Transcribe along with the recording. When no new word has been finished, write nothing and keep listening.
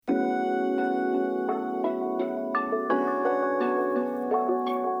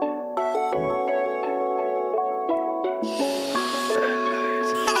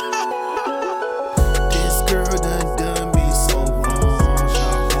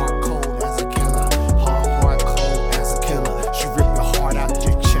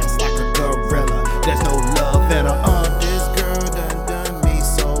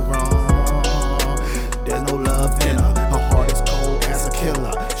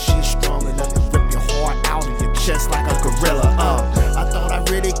chest like a gorilla. I thought I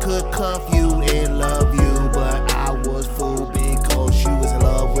really could cuff you and love you, but I was fooled because she was in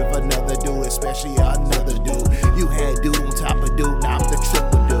love with another dude, especially another dude. You had dude on top of dude, now I'm the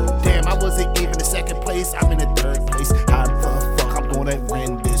triple dude. Damn, I wasn't even in second place, I'm in the third place. How the fuck I'm gonna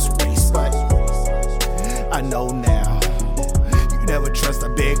win this race? But I know now, you never trust a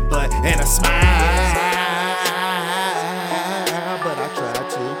big butt and a smile. But I tried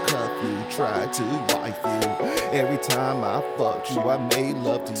to cuff you, tried to wife you. Every time I fucked you, I made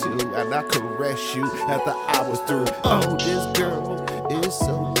love to you, and I caressed you after I was through. Oh, this girl is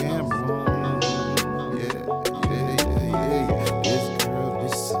so damn wrong. Yeah. This girl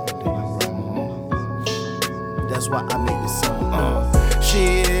is so damn wrong. That's why I made this song.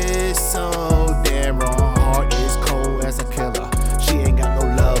 She is so damn wrong. Heart is cold as a killer. She ain't got no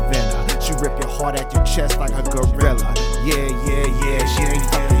love in her. She rip your heart at your chest like a gorilla. Yeah. She ain't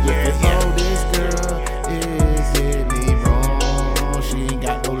fucking with it. Oh, this girl is in me wrong. She ain't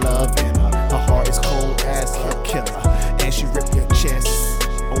got no love in her. Her heart is cold as a killer, and she rip your chest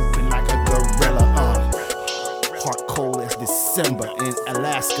open like a gorilla. Heart cold as December in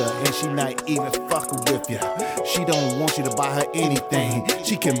Alaska, and she not even fucking with you. She don't want you to buy her anything.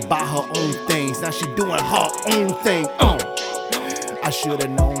 She can buy her own things. Now she doing her own thing. I should've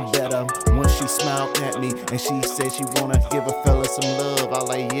known better when she smiled at me and she said she wanna give a fella some love. I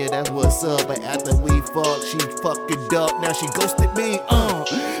like, yeah, that's what's up. But after we fucked, she fucked up. Now she ghosted me.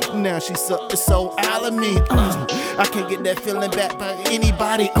 Now she sucked the soul out of me. I can't get that feeling back by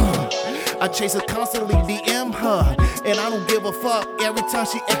anybody. I chase her constantly, DM her, and I don't give a fuck. Every time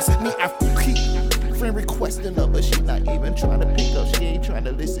she exit me, I keep friend requesting her, but she not even trying to pick up. She ain't trying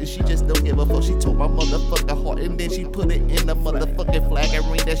to listen, she just don't give a fuck. She told my motherfucking heart, and then she put it in the motherfucking flag and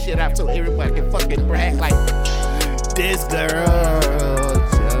ring that shit out so everybody can fucking brag like, this girl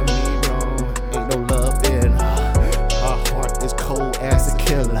tell me wrong, ain't no love in her. Her heart is cold as a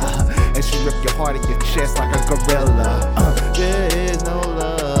killer, and she rip your heart in your chest like a gorilla. There is no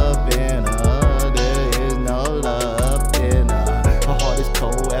love in her, there is no love in her. Her heart is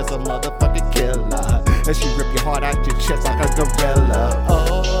cold as a motherfucking killer, and she rip your heart out your chest like a